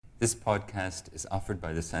This podcast is offered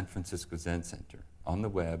by the San Francisco Zen Center on the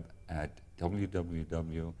web at www.sfcc.org.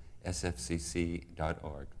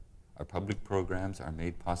 Our public programs are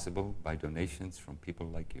made possible by donations from people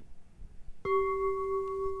like you.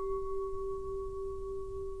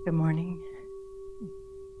 Good morning.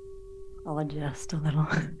 I'll adjust a little.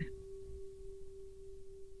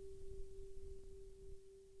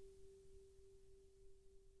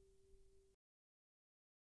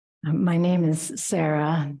 My name is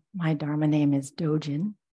Sarah. My dharma name is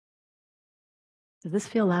Dojin. Does this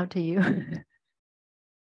feel loud to you?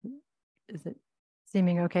 Is it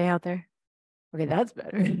seeming okay out there? Okay, that's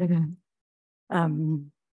better.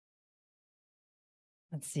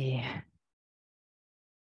 Let's see.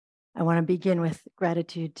 I want to begin with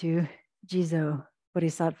gratitude to Jizo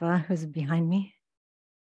Bodhisattva, who's behind me,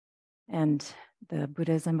 and the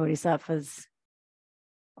Buddhas and Bodhisattvas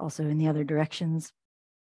also in the other directions.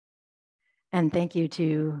 And thank you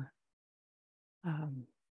to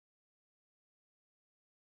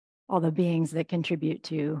all the beings that contribute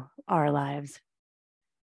to our lives,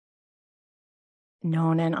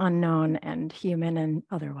 known and unknown, and human and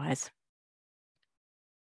otherwise.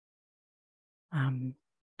 And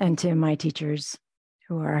to my teachers,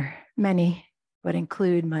 who are many, but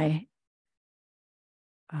include my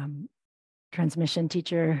transmission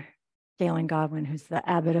teacher, Galen Godwin, who's the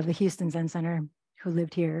abbot of the Houston Zen Center, who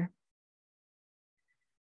lived here.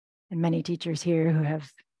 And many teachers here who have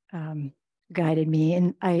guided me.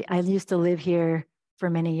 And I used to live here for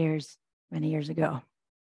many years ago.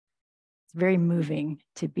 It's very moving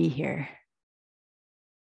to be here.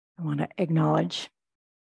 I want to acknowledge.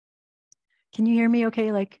 Can you hear me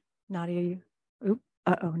okay? Like, Nadia, oop,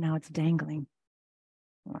 uh-oh, now it's dangling.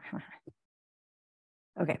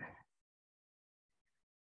 Okay.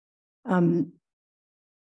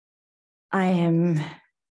 I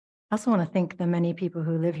also want to thank the many people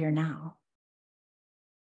who live here now.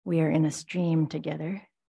 We are in a stream together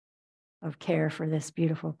of care for this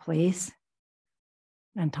beautiful place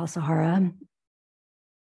and Tassajara.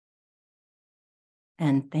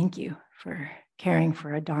 And thank you for caring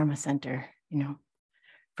for a Dharma center,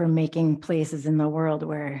 for making places in the world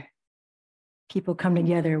where people come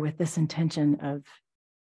together with this intention of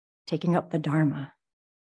taking up the Dharma.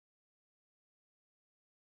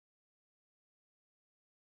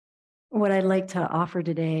 What I'd like to offer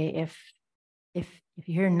today, if you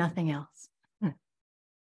hear nothing else,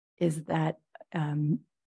 is that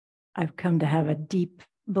I've come to have a deep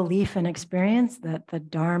belief and experience that the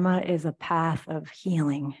Dharma is a path of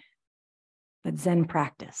healing, that Zen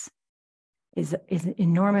practice is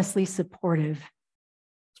enormously supportive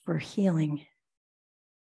for healing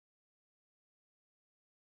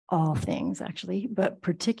all things, actually, but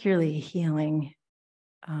particularly healing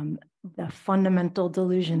the fundamental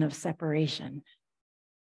delusion of separation,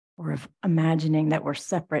 or of imagining that we're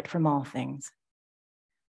separate from all things,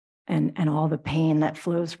 and all the pain that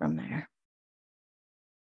flows from there.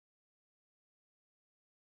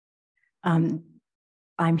 I'm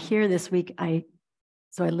here this week.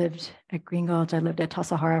 So I lived at Green Gulch, I lived at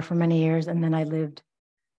Tassajara for many years, and then I lived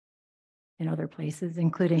in other places,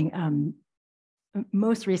 including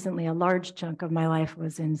most recently, a large chunk of my life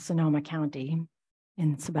was in Sonoma County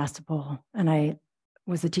in Sebastopol, and I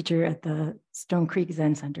was a teacher at the Stone Creek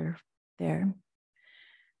Zen Center there.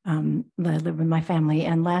 I lived with my family,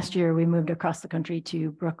 and last year we moved across the country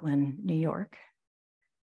to Brooklyn, New York.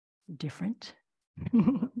 Different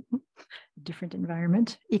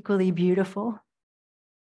environment, equally beautiful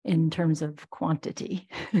in terms of quantity,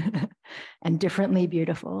 and differently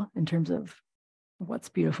beautiful in terms of what's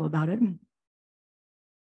beautiful about it. And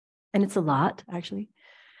it's a lot, actually.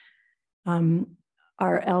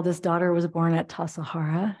 Our eldest daughter was born at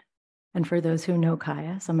Tassajara. And for those who know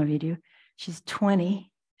Kaya, some of you do, she's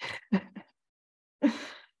 20.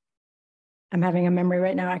 I'm having a memory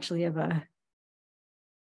right now, actually, of I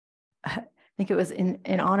think it was in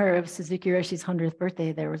honor of Suzuki Roshi's 100th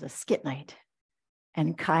birthday, there was a skit night.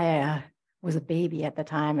 And Kaya was a baby at the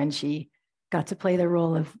time, and she got to play the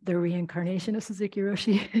role of the reincarnation of Suzuki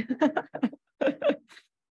Roshi.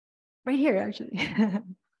 Right here, actually.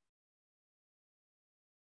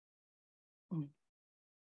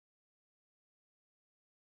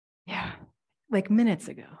 Yeah, like minutes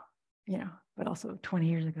ago, but also 20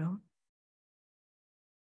 years ago.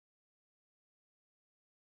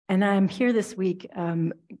 And I'm here this week.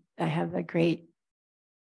 I have a great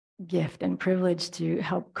gift and privilege to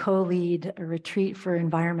help co-lead a retreat for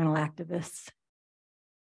environmental activists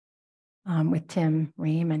with Tim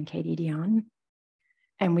Ream and Katie Dion.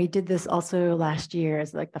 And we did this also last year,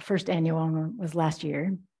 as like the first annual one was last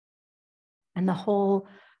year. And the whole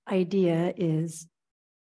idea is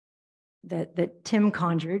that Tim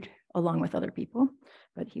conjured along with other people,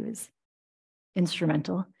 but he was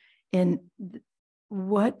instrumental in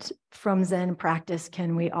what from Zen practice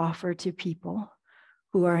can we offer to people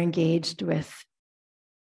who are engaged with,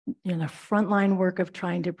 the frontline work of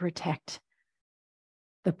trying to protect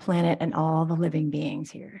the planet and all the living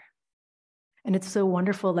beings here. And it's so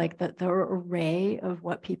wonderful, like the array of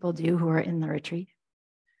what people do who are in the retreat.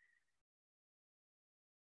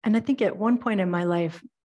 And I think at one point in my life,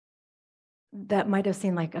 that might have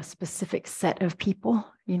seemed like a specific set of people,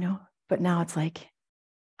 but now it's like,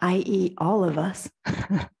 i.e. all of us,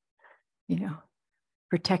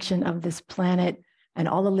 protection of this planet and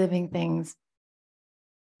all the living things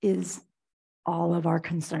is all of our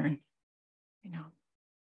concern. It's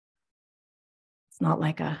not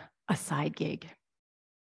like a side gig.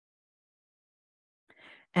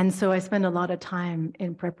 And so I spend a lot of time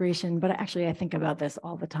in preparation, but actually I think about this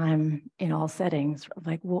all the time in all settings.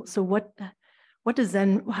 Like, well, so what does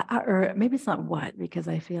Zen, or maybe it's not what, because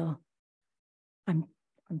I feel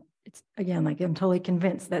it's again, like I'm totally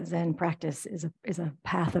convinced that Zen practice is a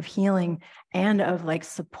path of healing and of like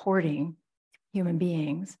supporting human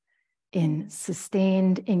beings in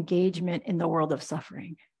sustained engagement in the world of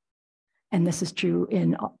suffering. And this is true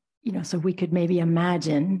in, so we could maybe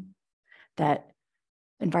imagine that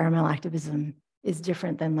environmental activism is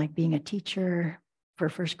different than like being a teacher for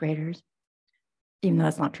first graders, even though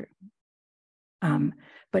that's not true.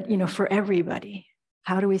 But, for everybody,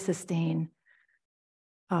 how do we sustain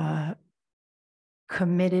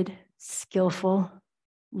committed, skillful,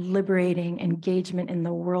 liberating engagement in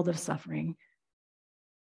the world of suffering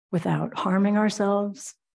without harming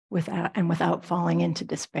ourselves, without falling into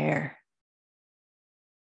despair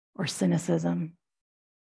or cynicism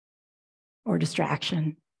or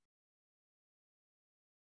distraction?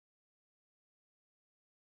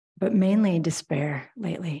 But mainly despair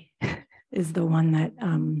lately is the one that,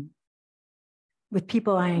 with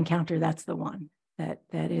people I encounter, that's the one that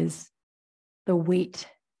is the weight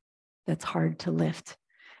that's hard to lift.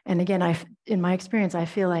 And again, in my experience, I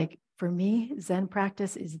feel like for me, Zen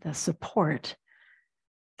practice is the support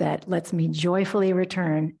that lets me joyfully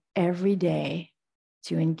return every day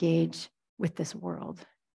to engage with this world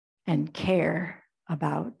and care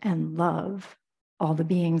about and love all the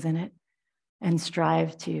beings in it and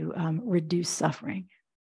strive to reduce suffering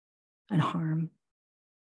and harm.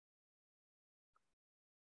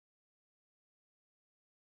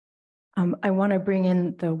 I want to bring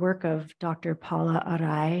in the work of Dr. Paula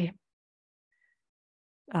Arai.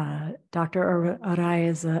 Dr. Arai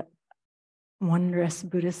is a wondrous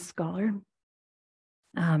Buddhist scholar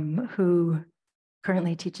who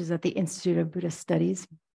currently teaches at the Institute of Buddhist Studies.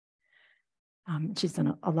 She's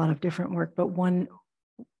done a lot of different work, but one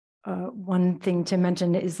thing to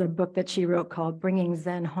mention is a book that she wrote called Bringing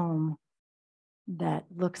Zen Home, that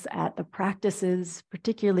looks at the practices,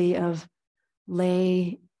 particularly of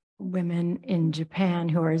lay women in Japan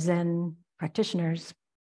who are Zen practitioners,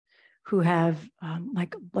 who have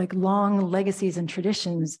like long legacies and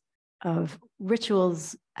traditions of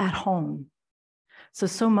rituals at home.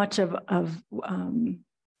 So much of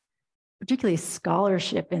particularly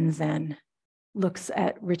scholarship in Zen looks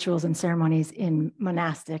at rituals and ceremonies in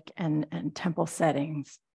monastic and temple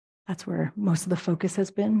settings. That's where most of the focus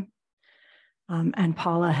has been. And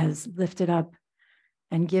Paula has lifted up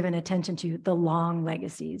and given attention to the long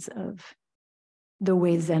legacies of the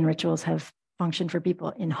ways Zen rituals have functioned for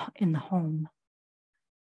people in the home.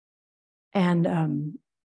 And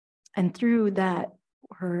through that,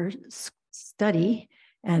 her study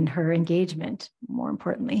and her engagement, more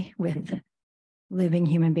importantly, with living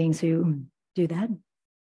human beings who do that,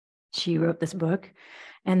 she wrote this book.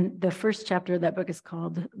 And the first chapter of that book is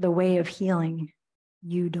called The Way of Healing,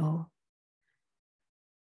 Yudo.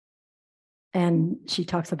 And she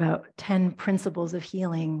talks about 10 principles of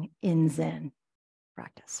healing in Zen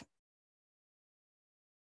practice.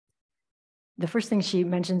 The first thing she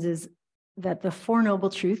mentions is that the Four Noble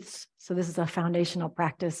Truths, so this is a foundational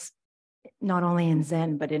practice, not only in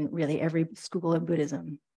Zen, but in really every school of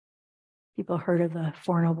Buddhism. People heard of the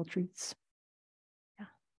Four Noble Truths? Yeah,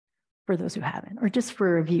 for those who haven't, or just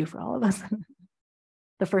for a review for all of us.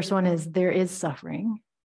 The first one is there is suffering.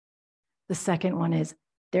 The second one is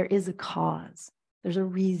there is a cause. There's a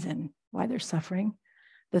reason why there's suffering.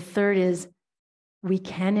 The third is we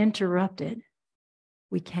can interrupt it.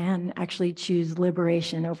 We can actually choose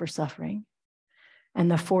liberation over suffering. And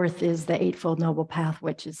the fourth is the Eightfold Noble Path,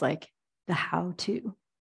 which is like the how-to.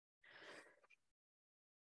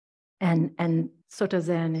 And Soto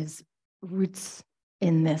Zen is roots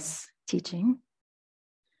in this teaching.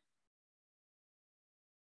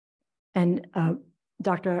 And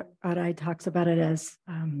Dr. Arai talks about it as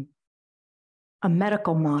a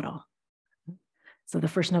medical model. So the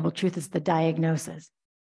first noble truth is the diagnosis,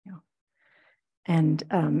 you know, and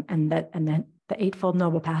then the Eightfold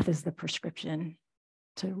Noble Path is the prescription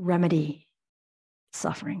to remedy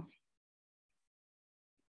suffering.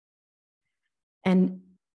 And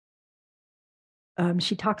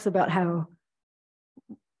she talks about how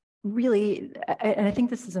really, and I think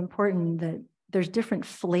this is important, that there's different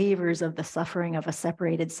flavors of the suffering of a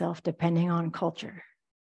separated self depending on culture.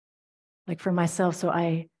 Like for myself, so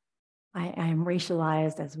I am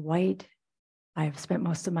racialized as white. I've spent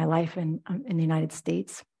most of my life in the United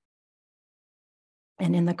States.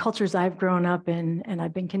 And in the cultures I've grown up in and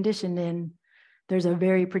I've been conditioned in, there's a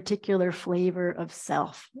very particular flavor of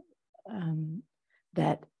self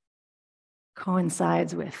that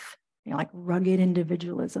coincides with, you know, like rugged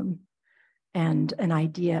individualism and an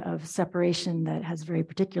idea of separation that has very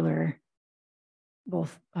particular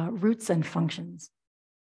both roots and functions.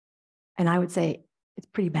 And I would say it's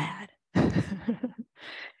pretty bad.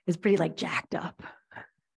 It's pretty like jacked up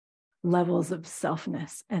levels of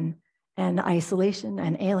selfness and isolation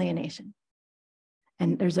and alienation.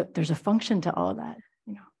 And there's a function to all of that,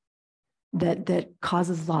 you know, that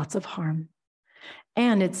causes lots of harm.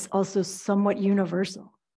 And it's also somewhat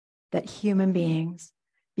universal that human beings,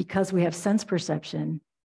 because we have sense perception,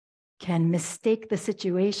 can mistake the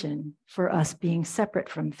situation for us being separate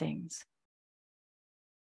from things.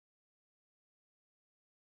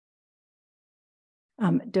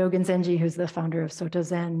 Dogen Zenji, who's the founder of Soto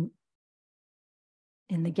Zen,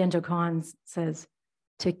 in the Genjo Koans says,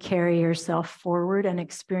 to carry yourself forward and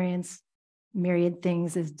experience myriad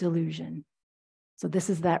things is delusion. So this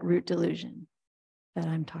is that root delusion that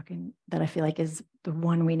I'm talking, that I feel like is the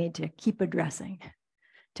one we need to keep addressing.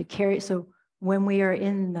 To carry, so when we are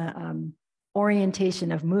in the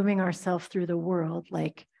orientation of moving ourselves through the world,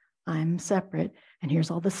 like I'm separate and here's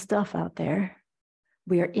all the stuff out there,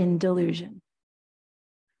 we are in delusion.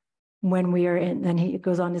 When we are in, then he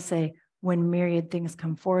goes on to say, when myriad things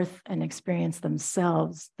come forth and experience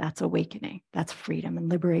themselves, that's awakening, that's freedom and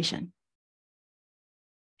liberation.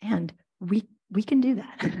 And we can do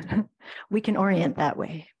that. We can orient that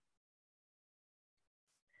way.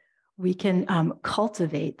 We can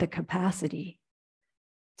cultivate the capacity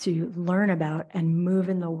to learn about and move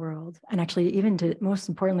in the world, and actually even to, most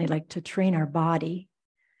importantly, like to train our body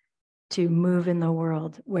to move in the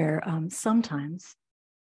world where sometimes,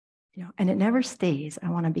 you know, and it never stays, I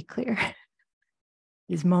want to be clear.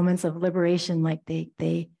 These moments of liberation, like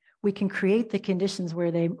we can create the conditions where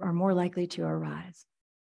they are more likely to arise.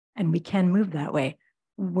 And we can move that way,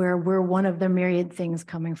 where we're one of the myriad things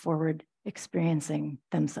coming forward, experiencing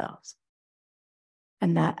themselves.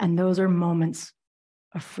 And those are moments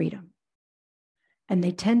of freedom. And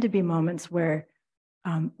they tend to be moments where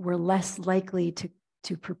we're less likely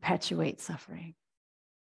to perpetuate suffering.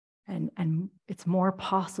 And it's more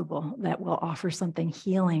possible that we'll offer something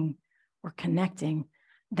healing or connecting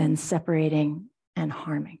than separating and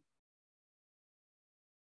harming.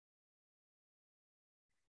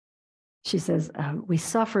 She says, we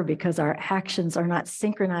suffer because our actions are not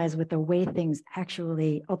synchronized with the way things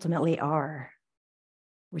actually ultimately are,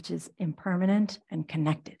 which is impermanent and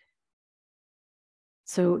connected.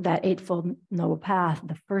 So that Eightfold Noble Path,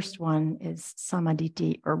 the first one is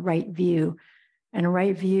samadhi, or right view. And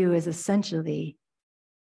right view is essentially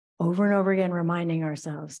over and over again reminding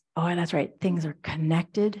ourselves, oh, that's right, things are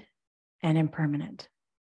connected and impermanent.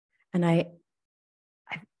 And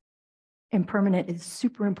impermanent is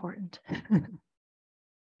super important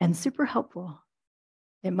and super helpful.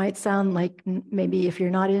 It might sound like maybe if you're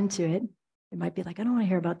not into it, it might be like, I don't want to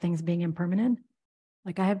hear about things being impermanent.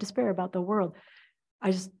 Like I have despair about the world.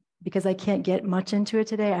 Because I can't get much into it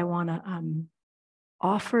today, I want to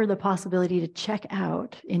offer the possibility to check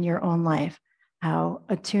out in your own life how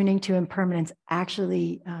attuning to impermanence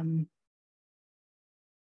actually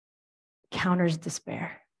counters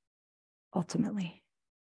despair, ultimately,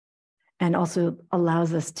 and also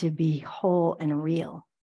allows us to be whole and real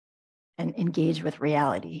and engage with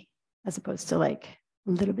reality, as opposed to like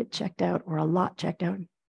a little bit checked out or a lot checked out.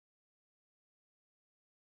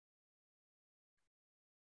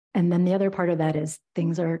 And then the other part of that is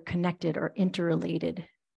things are connected or interrelated.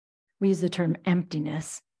 We use the term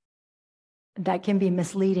emptiness. That can be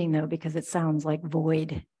misleading though, because it sounds like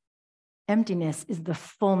void. Emptiness is the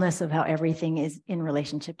fullness of how everything is in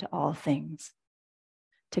relationship to all things.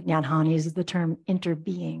 Thich Nhat Hanh uses the term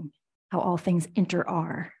interbeing, how all things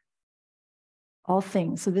inter-are. All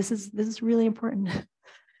things. So this is really important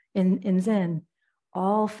in Zen.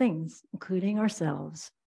 All things, including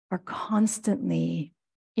ourselves, are constantly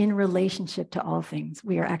in relationship to all things.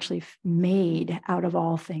 We are actually made out of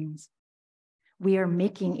all things. We are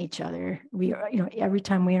making each other. We are, every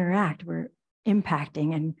time we interact, we're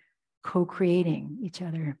impacting and co-creating each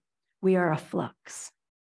other. We are a flux.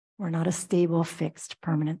 We're not a stable, fixed,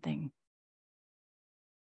 permanent thing.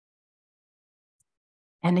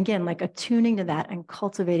 And again, like attuning to that and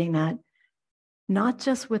cultivating that, not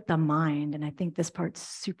just with the mind. And I think this part's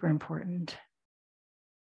super important.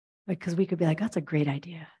 Because we could be like, that's a great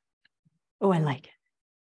idea. Oh, I like it.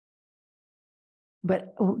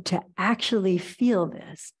 But to actually feel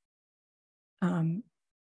this in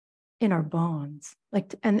our bones,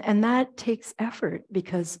 and that takes effort,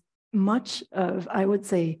 because much of, I would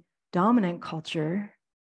say, dominant culture,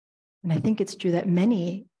 and I think it's true that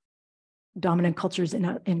many dominant cultures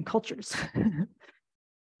in cultures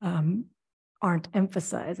aren't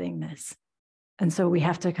emphasizing this. And so we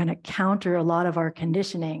have to kind of counter a lot of our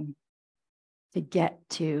conditioning to get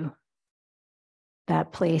to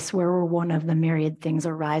that place where we're one of the myriad things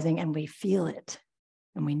arising, and we feel it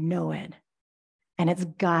and we know it. And it's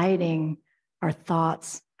guiding our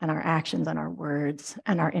thoughts and our actions and our words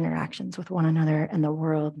and our interactions with one another and the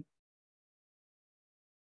world.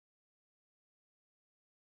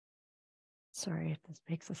 Sorry if this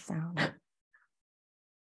makes a sound.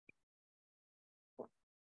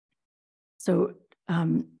 So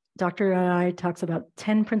Dr. I talks about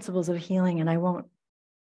 10 principles of healing, and I won't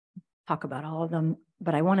talk about all of them,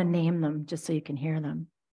 but I want to name them just so you can hear them.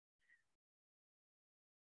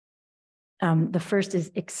 The first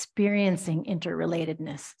is experiencing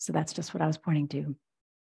interrelatedness. So that's just what I was pointing to.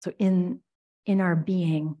 So in our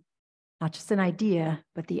being, not just an idea,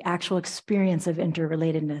 but the actual experience of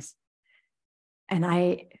interrelatedness. And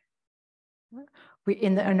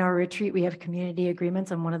in our retreat, we have community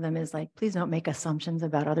agreements, and one of them is like, please don't make assumptions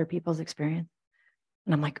about other people's experience.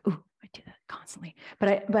 And I'm like, ooh, I do that constantly.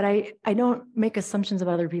 But I don't make assumptions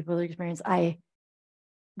about other people's experience.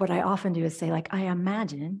 What I often do is say, like, I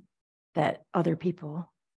imagine that other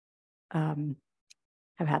people have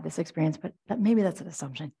had this experience, but maybe that's an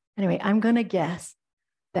assumption. Anyway, I'm going to guess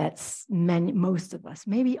that most of us,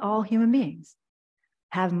 maybe all human beings,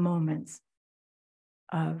 have moments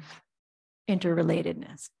of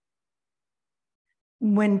interrelatedness.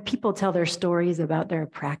 When people tell their stories about their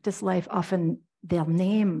practice life, often they'll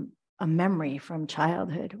name a memory from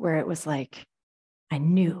childhood where it was like, I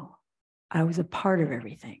knew I was a part of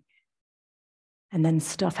everything. And then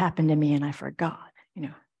stuff happened to me and I forgot,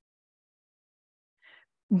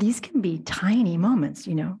 These can be tiny moments,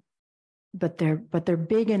 but they're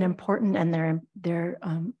big and important, and they're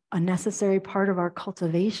a necessary part of our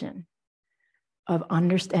cultivation of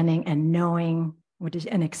understanding and knowing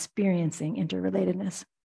and experiencing interrelatedness.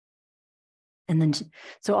 And then,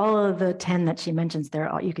 so all of the 10 that she mentions,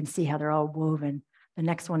 you can see how they're all woven. The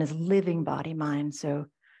next one is living body mind. So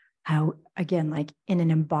how, again, like in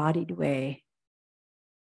an embodied way,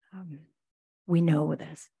 we know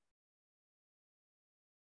this.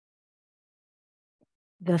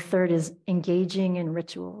 The third is engaging in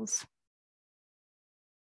rituals.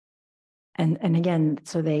 And again,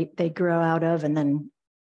 so they grow out of and then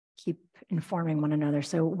keep informing one another.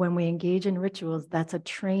 So when we engage in rituals, that's a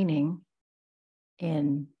training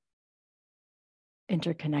in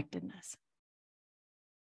interconnectedness.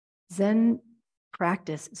 Zen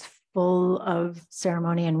practice is full of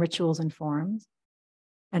ceremony and rituals and forms.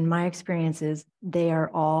 And my experience is they are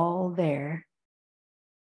all there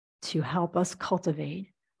to help us cultivate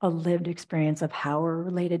a lived experience of how we're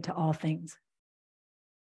related to all things.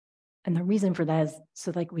 And the reason for that is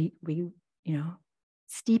so like we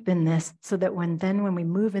steep in this so that when we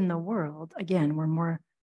move in the world, again, we're more,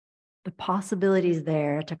 the possibilities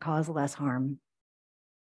there to cause less harm.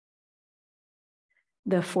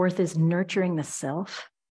 The fourth is nurturing the self.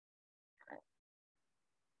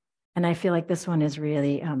 And I feel like this one is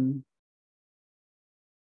really,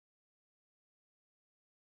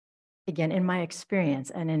 again, in my experience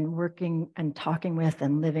and in working and talking with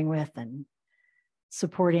and living with and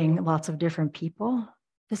supporting lots of different people,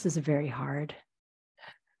 this is very hard,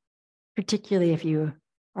 particularly if you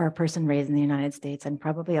are a person raised in the United States and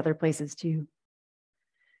probably other places too.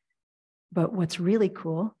 But what's really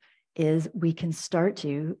cool is we can start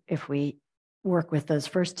to, if we work with those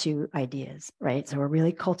first two ideas, right? So we're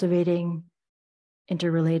really cultivating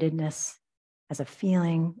interrelatedness as a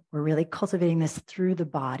feeling. We're really cultivating this through the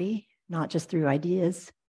body, not just through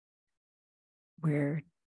ideas. We're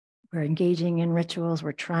engaging in rituals,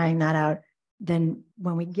 we're trying that out. Then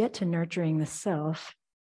when we get to nurturing the self,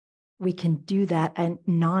 we can do that and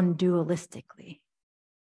non-dualistically.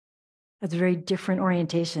 That's a very different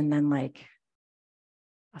orientation than like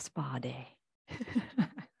a spa day.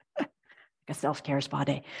 like a self-care spa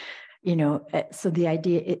day, you know. So the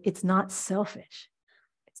idea, it's not selfish.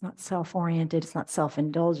 It's not self-oriented. It's not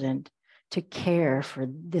self-indulgent to care for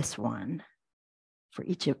this one. For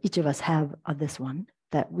each of us have this one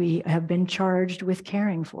that we have been charged with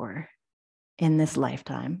caring for in this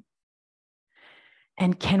lifetime.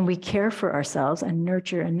 And can we care for ourselves and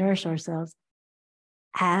nurture and nourish ourselves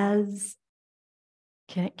as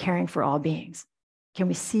caring for all beings? Can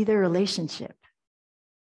we see the relationship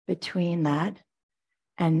between that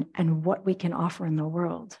and what we can offer in the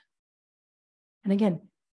world? And again,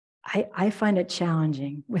 I find it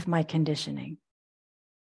challenging with my conditioning.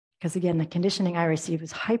 Because again, the conditioning I received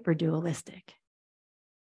was hyper dualistic.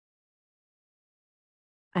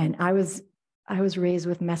 And I was raised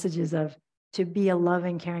with messages of, to be a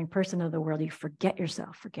loving, caring person of the world, you forget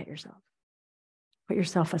yourself. Put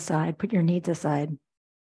yourself aside, put your needs aside.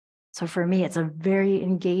 So for me, it's a very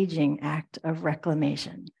engaging act of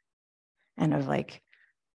reclamation and of like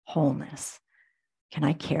wholeness. Can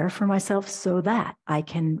I care for myself so that I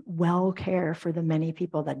can well care for the many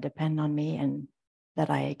people that depend on me and that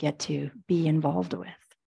I get to be involved with?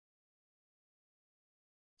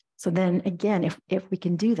 So then again, if we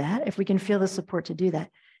can do that, if we can feel the support to do that,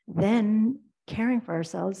 then caring for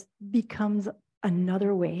ourselves becomes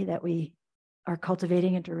another way that we are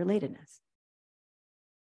cultivating interrelatedness.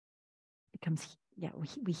 Becomes,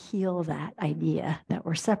 we heal that idea that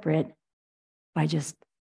we're separate by just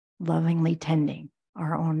lovingly tending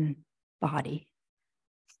our own body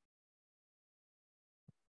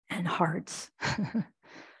and hearts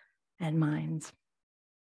and minds.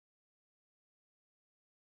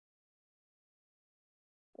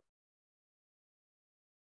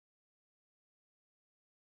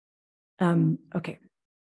 Okay.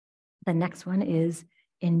 The next one is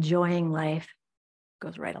enjoying life.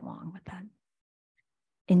 Goes right along with that.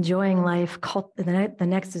 Enjoying life. The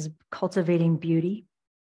next is cultivating beauty.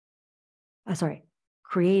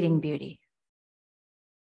 Creating beauty.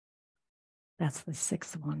 That's the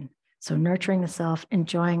sixth one. So nurturing the self,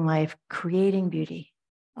 enjoying life, creating beauty,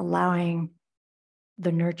 allowing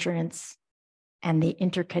the nurturance and the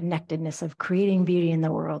interconnectedness of creating beauty in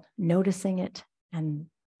the world, noticing it and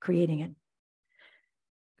creating it.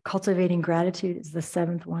 Cultivating gratitude is the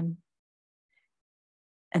seventh one.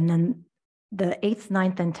 And then the 8th,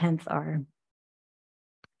 9th, and 10th are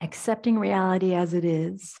accepting reality as it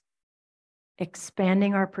is,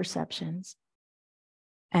 expanding our perceptions,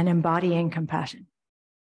 and embodying compassion.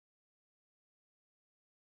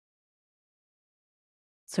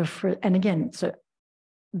 So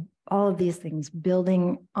all of these things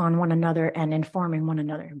building on one another and informing one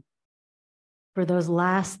another. For those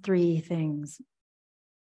last three things,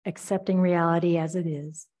 accepting reality as it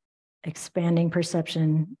is, expanding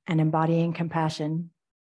perception, and embodying compassion,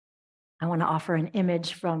 I want to offer an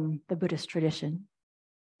image from the Buddhist tradition,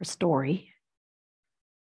 or story.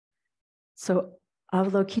 So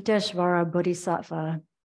Avalokiteshvara Bodhisattva,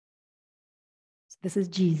 this is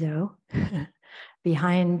Jizo.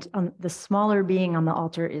 Behind, the smaller being on the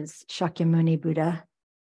altar is Shakyamuni Buddha,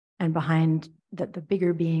 and behind the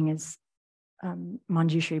bigger being is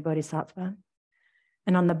Manjushri Bodhisattva.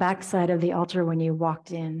 And on the back side of the altar, when you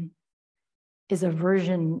walked in, is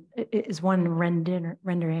one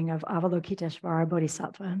rendering of Avalokiteshvara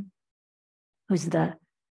Bodhisattva, who's the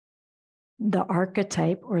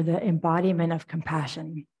archetype or the embodiment of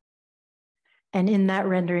compassion. And in that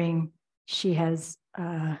rendering, she has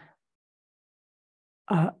a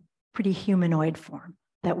pretty humanoid form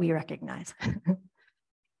that we recognize.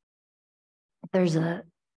 There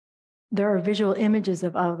are visual images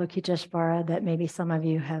of Avalokiteshvara that maybe some of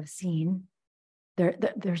you have seen.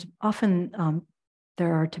 There's often,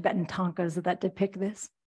 there are Tibetan tankas that depict this,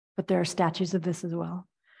 but there are statues of this as well,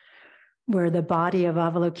 where the body of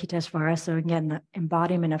Avalokiteshvara, so again, the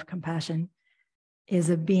embodiment of compassion, is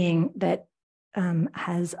a being that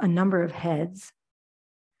has a number of heads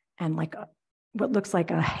and what looks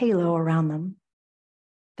like a halo around them.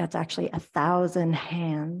 That's actually 1,000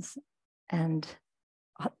 hands and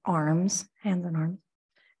arms, hands and arms.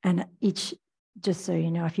 And each, just so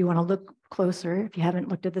you know, if you want to look closer, if you haven't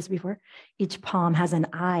looked at this before, each palm has an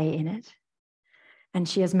eye in it. And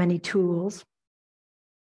she has many tools.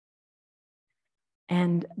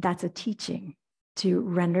 And that's a teaching to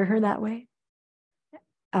render her that way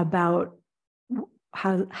about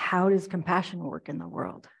how does compassion work in the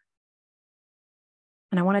world.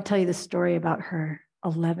 And I want to tell you the story about her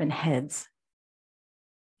 11 heads.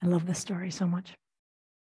 I love this story so much.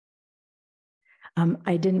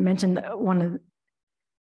 I didn't mention one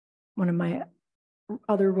of my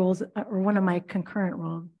other roles, or one of my concurrent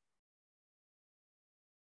roles,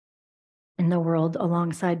 in the world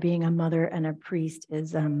alongside being a mother and a priest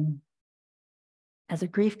is as a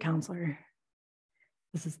grief counselor.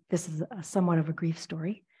 This is somewhat of a grief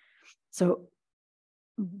story. So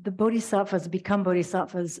the bodhisattvas become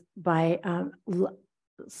bodhisattvas by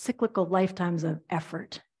cyclical lifetimes of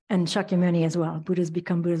effort, and Shakyamuni as well. Buddhas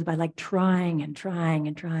become Buddhas by like trying and trying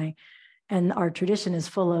and trying. And our tradition is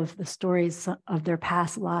full of the stories of their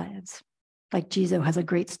past lives. Like Jizo has a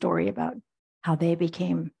great story about how they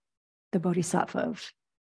became the bodhisattva of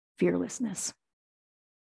fearlessness.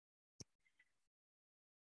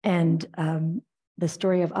 And the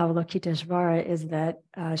story of Avalokiteshvara is that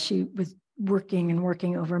she was working and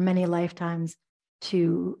working over many lifetimes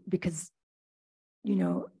because, you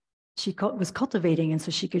know, she was cultivating, and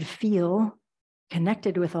so she could feel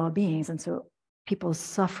connected with all beings. And so people's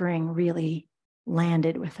suffering really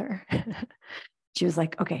landed with her. She was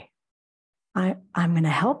like, okay, I'm going to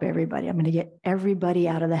help everybody. I'm going to get everybody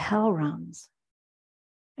out of the hell realms.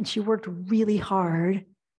 And she worked really hard.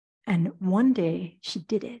 And one day she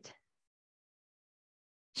did it.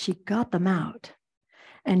 She got them out.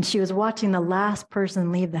 And she was watching the last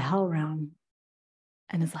person leave the hell realm.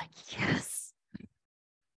 And is like, yes,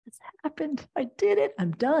 it's happened. I did it.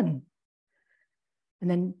 I'm done. And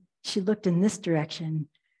then she looked in this direction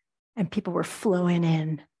and people were flowing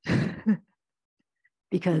in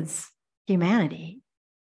because humanity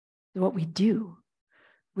is what we do.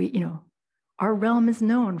 Our realm is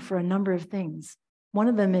known for a number of things. One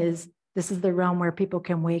of them is this is the realm where people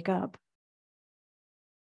can wake up.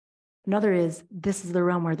 Another is this is the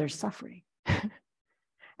realm where there's suffering.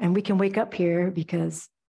 And we can wake up here because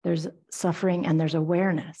there's suffering and there's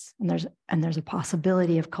awareness and there's a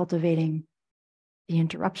possibility of cultivating the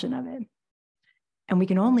interruption of it. And we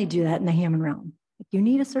can only do that in the human realm. You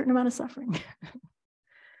need a certain amount of suffering.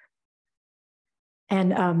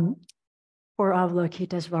 And poor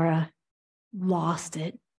Avalokiteshvara lost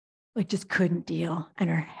it, like just couldn't deal, and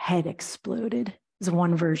her head exploded. Is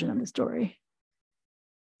one version of the story.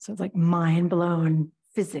 So it's like mind blown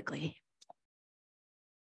physically.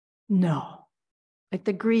 No, like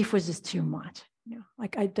the grief was just too much.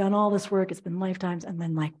 Like I'd done all this work, it's been lifetimes, and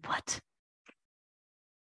then like, what?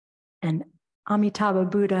 And Amitabha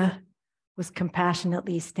Buddha was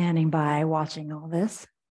compassionately standing by watching all this.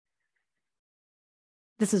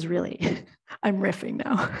 This is really, I'm riffing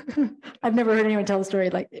now. I've never heard anyone tell the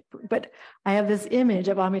story like, but I have this image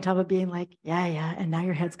of Amitabha being like, yeah, and now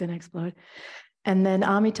your head's going to explode. And then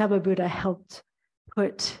Amitabha Buddha helped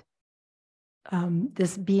put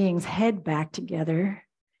this being's head back together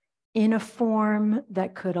in a form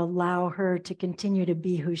that could allow her to continue to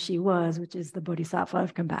be who she was, which is the bodhisattva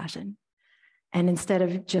of compassion. And instead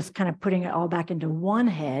of just kind of putting it all back into one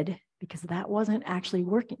head, because that wasn't actually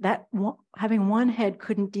working, having one head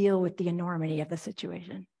couldn't deal with the enormity of the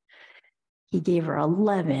situation. He gave her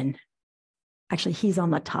 11. Actually, he's on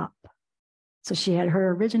the top. So she had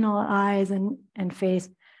her original eyes and face,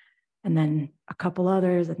 and then a couple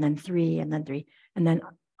others, and then 3, and then 3. And then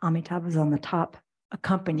Amitabha's on the top,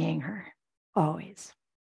 accompanying her always.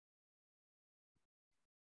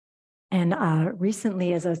 And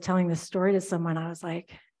recently, as I was telling this story to someone, I was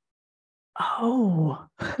like, oh,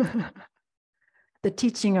 the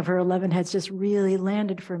teaching of her 11 heads just really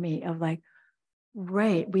landed for me of like,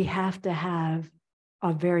 right, we have to have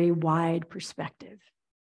a very wide perspective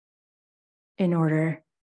in order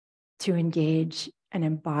to engage and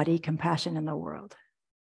embody compassion in the world.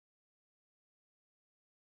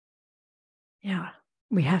 Yeah,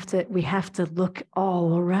 we have to look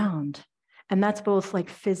all around. And that's both like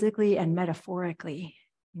physically and metaphorically,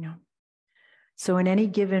 So in any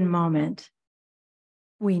given moment,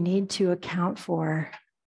 we need to account for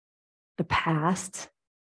the past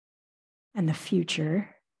and the future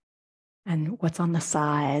and what's on the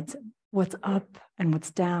sides, what's up and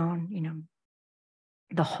what's down,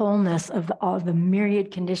 the wholeness of all the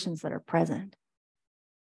myriad conditions that are present.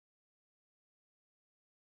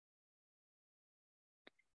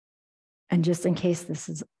 And just in case this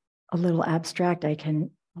is a little abstract,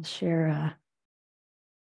 I'll share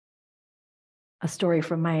a story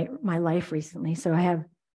from my life recently. So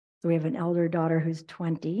we have an elder daughter who's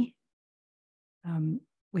 20.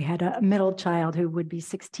 We had a middle child who would be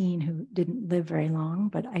 16 who didn't live very long,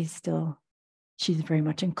 but she's very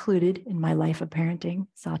much included in my life of parenting,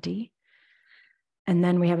 Sati. And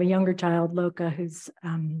then we have a younger child, Loka, who's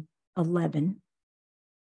 11.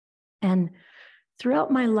 And throughout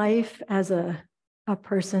my life as a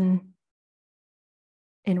person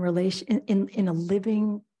in a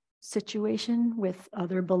living situation with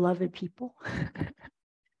other beloved people,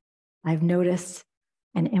 I've noticed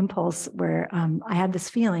an impulse where I had this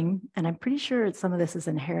feeling, and I'm pretty sure some of this is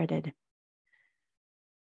inherited,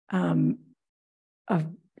 of,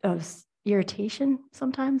 of irritation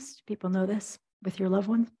sometimes. People know this with your loved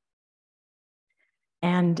ones.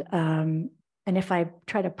 And if I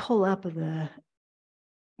try to pull up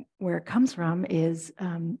where it comes from is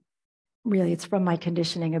really, it's from my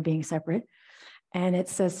conditioning of being separate. And it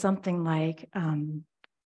says something like, I'm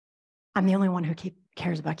the only one who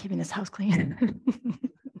cares about keeping this house clean.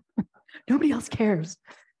 Nobody else cares.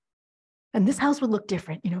 And this house would look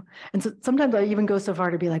different, And so sometimes I even go so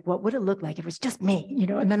far to be like, what would it look like if it was just me,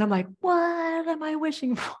 And then I'm like, what am I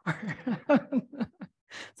wishing for?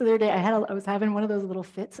 So the other day I was having one of those little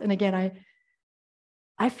fits. And again,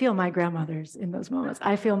 I feel my grandmothers in those moments.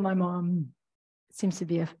 I feel my mom. It seems to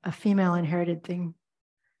be a female inherited thing.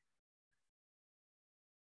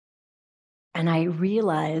 And I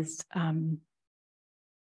realized,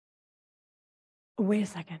 wait a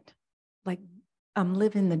second, like I'm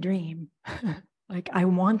living the dream. Like I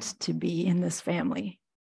want to be in this family.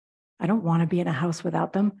 I don't want to be in a house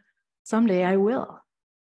without them. Someday I will,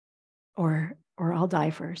 or I'll die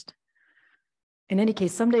first. In any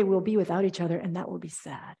case, someday we'll be without each other, and that will be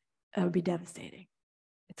sad. That would be devastating.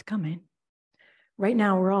 It's coming. Right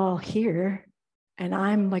now, we're all here, and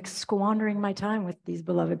I'm like squandering my time with these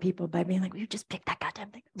beloved people by being like, "Will you just pick that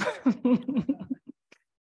goddamn thing?"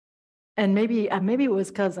 And maybe it was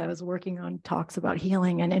because I was working on talks about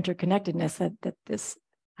healing and interconnectedness that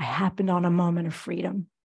I happened on a moment of freedom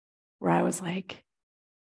where I was like,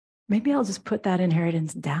 maybe I'll just put that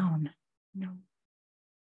inheritance down,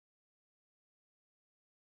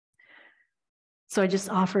 So I just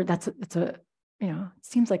offered, it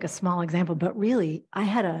seems like a small example, but really I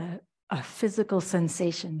had a physical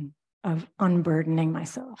sensation of unburdening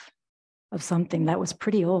myself of something that was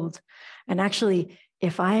pretty old. And actually,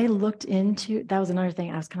 if I looked into, that was another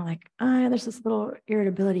thing, I was kind of like, there's this little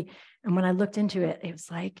irritability. And when I looked into it, it was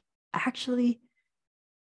like, actually,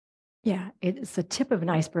 yeah, it's the tip of an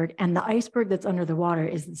iceberg. And the iceberg that's under the water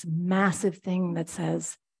is this massive thing that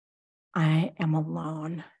says, I am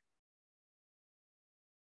alone.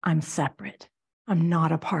 I'm separate. I'm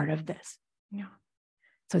not a part of this.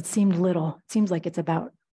 So it seemed little. It seems like it's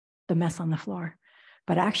about the mess on the floor.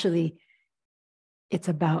 But actually, it's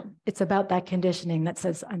about that conditioning that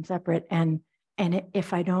says I'm separate. And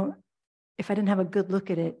if I didn't have a good look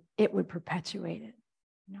at it, it would perpetuate it.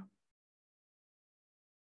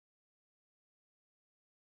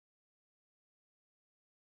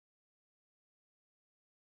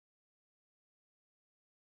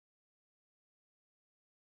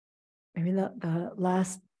 Maybe the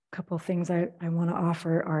last couple of things I want to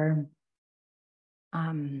offer are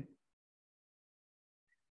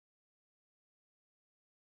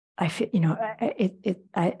I feel,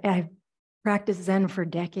 I've practiced Zen for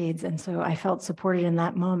decades. And so I felt supported in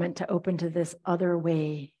that moment to open to this other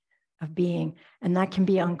way of being. And that can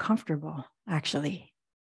be uncomfortable, actually.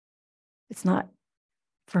 It's not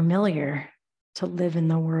familiar to live in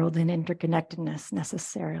the world in interconnectedness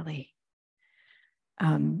necessarily.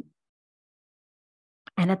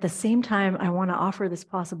 And at the same time, I want to offer this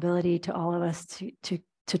possibility to all of us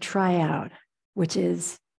to try out, which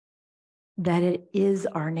is that it is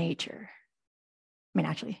our nature. I mean,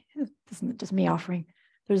 actually, this isn't just me offering.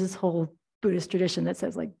 There's this whole Buddhist tradition that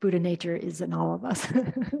says like Buddha nature is in all of us.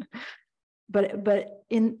 but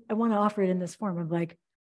I want to offer it in this form of like,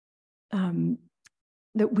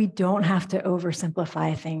 that we don't have to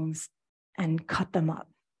oversimplify things and cut them up.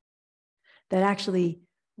 That actually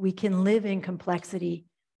we can live in complexity.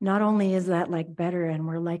 Not only is that like better and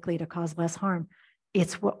we're likely to cause less harm,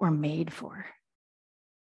 it's what we're made for,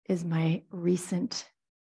 is my recent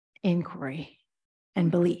inquiry and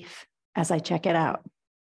belief as I check it out.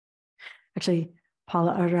 Actually,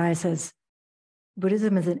 Paula Ardai says,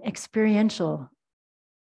 Buddhism is an experiential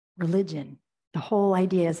religion. The whole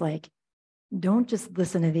idea is like, don't just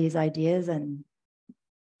listen to these ideas and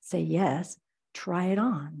say yes, try it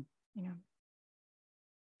on,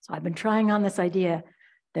 So I've been trying on this idea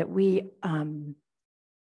that we're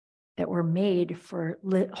made for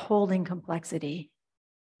holding complexity.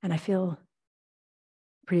 And I feel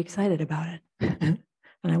pretty excited about it. And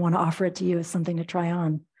I want to offer it to you as something to try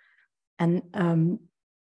on. And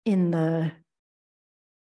in the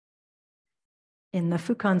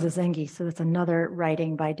Fukan Zazengi, so that's another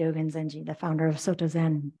writing by Dogen Zenji, the founder of Soto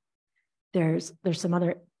Zen, there's some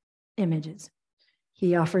other images.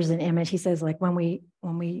 He offers an image. He says, like, when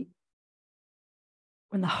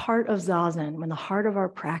the heart of Zazen, when the heart of our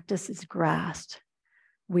practice is grasped,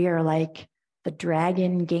 we are like the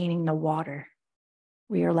dragon gaining the water.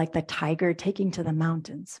 We are like the tiger taking to the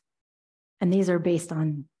mountains. And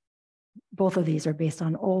both of these are based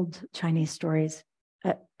on old Chinese stories.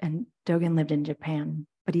 And Dogen lived in Japan,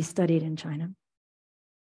 but he studied in China.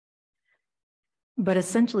 But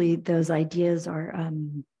essentially, those ideas are,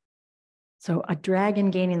 so a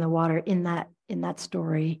dragon gaining the water in that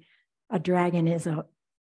story, a dragon is a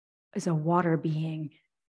water being.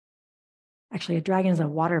 Actually, a dragon is a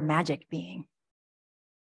water magic being,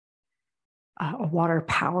 a water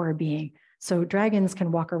power being. So dragons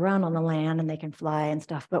can walk around on the land and they can fly and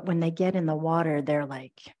stuff, but when they get in the water, they're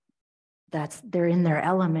like, they're in their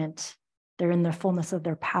element. They're in the fullness of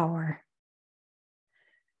their power.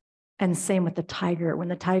 And same with the tiger. When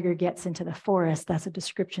the tiger gets into the forest, that's a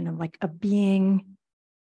description of like a being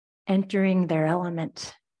entering their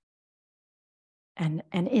element. And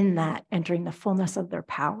in that, entering the fullness of their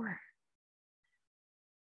power.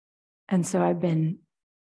 And so I've been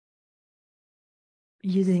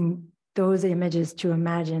using those images to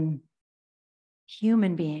imagine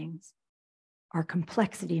human beings, our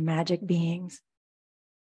complexity magic beings.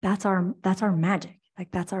 That's our magic, like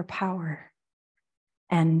that's our power.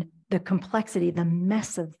 And the complexity, the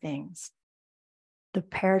mess of things, the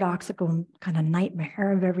paradoxical kind of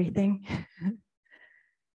nightmare of everything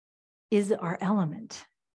is our element.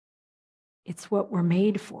 It's what we're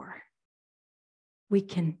made for. We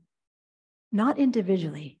can, not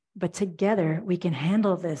individually, but together we can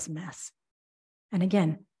handle this mess. And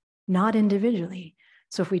again, not individually.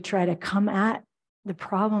 So if we try to come at the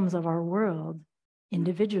problems of our world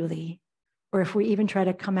individually, or if we even try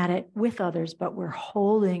to come at it with others, but we're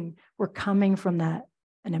coming from an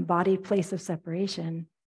embodied place of separation,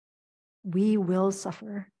 we will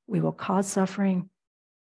suffer. We will cause suffering.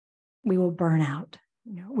 We will burn out.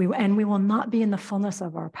 We will not be in the fullness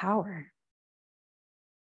of our power.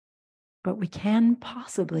 But we can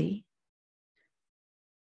possibly,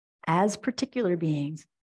 as particular beings,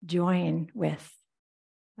 join with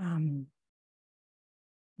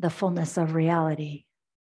the fullness of reality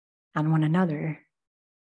and one another.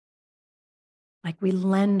 Like we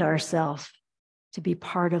lend ourselves to be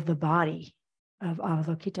part of the body of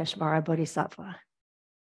Avalokiteshvara Bodhisattva.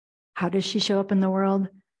 How does she show up in the world?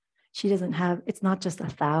 She doesn't have, it's not just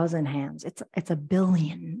 1,000 hands. It's a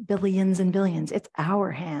billion, billions and billions. It's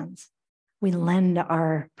our hands. We lend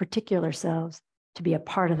our particular selves to be a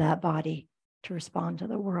part of that body, to respond to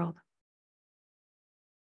the world.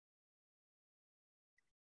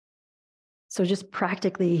 So just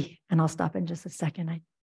practically, and I'll stop in just a second. I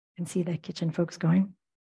can see the kitchen folks going.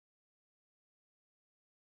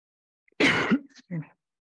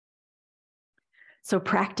 So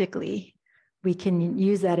practically, we can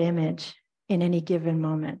use that image in any given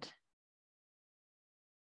moment.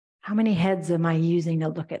 How many heads am I using to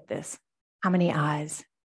look at this? How many eyes?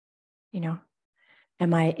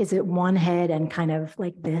 Is it one head and kind of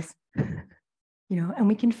like this? And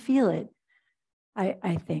we can feel it,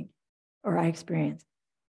 I think, or I experience.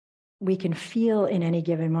 We can feel in any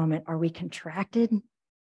given moment, are we contracted?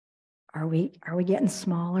 Are we getting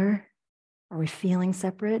smaller? Are we feeling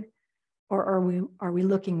separate? Or are we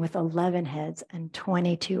looking with 11 heads and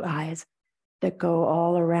 22 eyes that go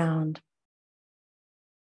all around?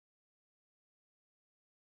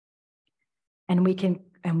 And we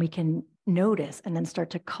can notice and then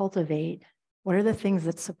start to cultivate, what are the things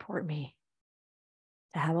that support me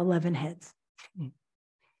to have 11 heads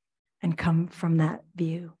and come from that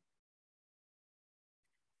view.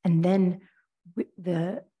 And then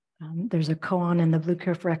there's a koan in the Blue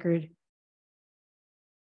Cliff Record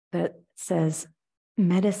that says,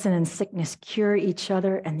 medicine and sickness cure each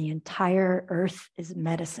other and the entire earth is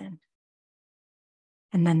medicine.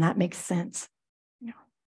 And then that makes sense.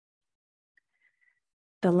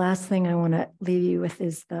 The last thing I want to leave you with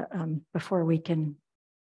is before we can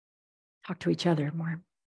talk to each other more,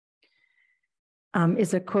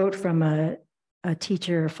 is a quote from a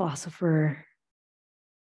teacher, philosopher,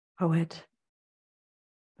 poet,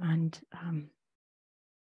 and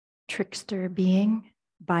trickster being,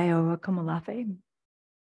 Bayo Akomolafe,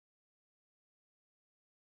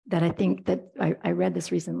 that I think that I read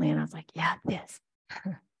this recently and I was like, yeah, this.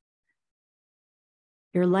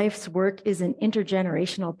 Your life's work is an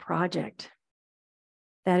intergenerational project.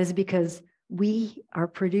 That is because we are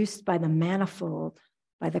produced by the manifold,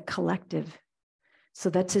 by the collective, so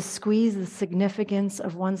that to squeeze the significance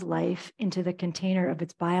of one's life into the container of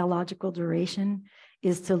its biological duration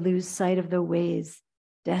is to lose sight of the ways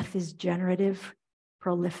death is generative,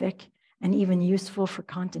 prolific, and even useful for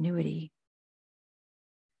continuity.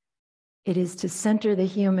 It is to center the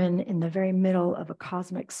human in the very middle of a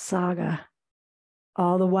cosmic saga,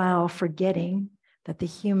 all the while forgetting that the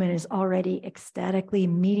human is already ecstatically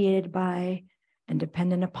mediated by and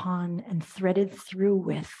dependent upon and threaded through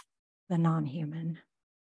with the non-human.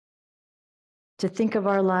 To think of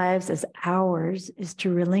our lives as ours is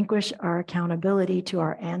to relinquish our accountability to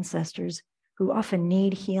our ancestors who often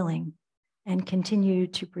need healing and continue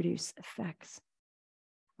to produce effects.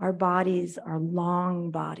 Our bodies are long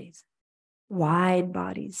bodies, wide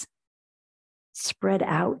bodies, spread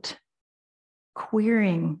out,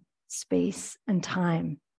 queering space and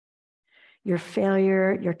time. Your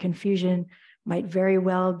failure, your confusion might very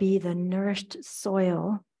well be the nourished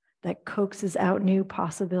soil that coaxes out new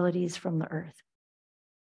possibilities from the earth.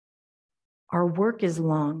 Our work is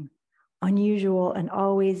long, unusual, and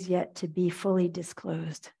always yet to be fully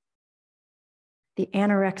disclosed. The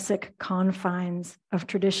anorexic confines of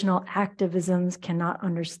traditional activisms cannot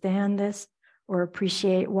understand this or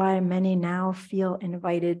appreciate why many now feel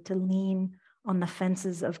invited to lean on the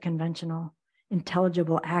fences of conventional,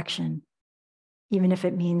 intelligible action, even if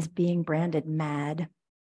it means being branded mad.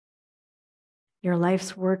 Your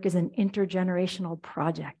life's work is an intergenerational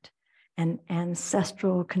project, an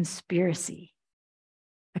ancestral conspiracy,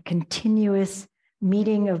 a continuous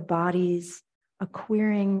meeting of bodies, a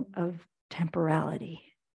queering of temporality.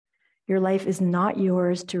 Your life is not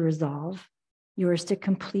yours to resolve, yours to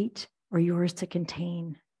complete, or yours to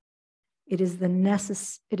contain. It is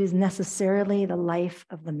necessarily the life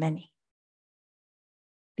of the many.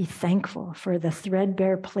 Be thankful for the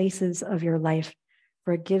threadbare places of your life,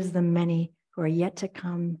 for it gives the many who are yet to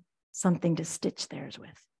come something to stitch theirs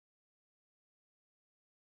with.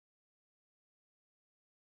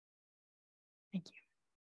 Thank you.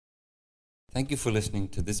 Thank you for listening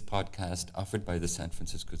to this podcast offered by the San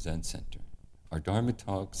Francisco Zen Center. Our Dharma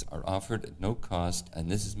talks are offered at no cost, and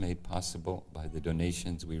this is made possible by the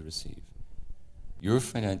donations we receive. Your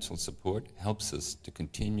financial support helps us to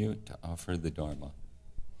continue to offer the Dharma.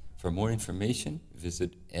 For more information,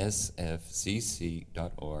 visit sfzc.org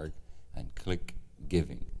and click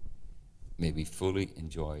Giving. May we fully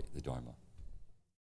enjoy the Dharma.